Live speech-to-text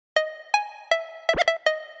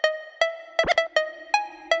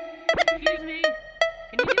Excuse me?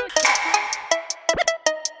 Can you do a kickflip?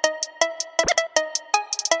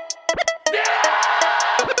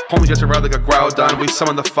 Homie just around like a Groudon, we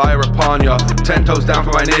summon the fire upon ya. 10 toes down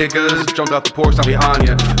for my niggas, jumped off the porch, now behind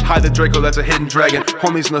ya. Hide the Draco, that's a hidden dragon.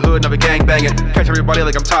 Homies in the hood, never gang banging. Catch everybody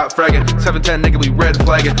like I'm top fragging. 710 nigga, we red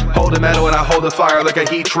flagging. Hold the metal and I hold the fire like a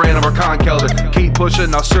heat train of a con kelder. Keep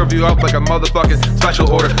pushing, I'll serve you up like a motherfucking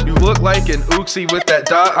special order. You look like an oopsie with that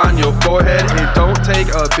dot on your forehead. It don't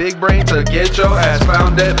take a big brain to get your ass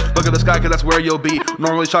found dead. Look at the sky, cause that's where you'll be.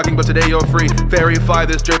 Normally shocking, but today you're free. Fairy fly,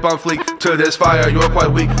 this drip on fleek. To this fire, you're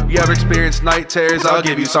quite weak. You ever experienced night terrors? I'll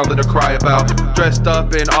give you something to cry about. Dressed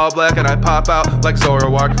up in all black and I pop out like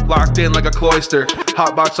Zoroark. Locked in like a cloister.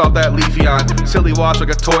 Hotbox off that leafy on. Silly watch like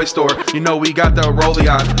a toy store. You know we got the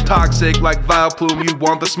rollie on. Toxic like Vile Plume. You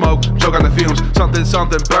want the smoke? Choke on the fumes. Something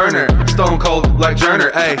something burner. Stone cold like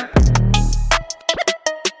Journer. Ayy.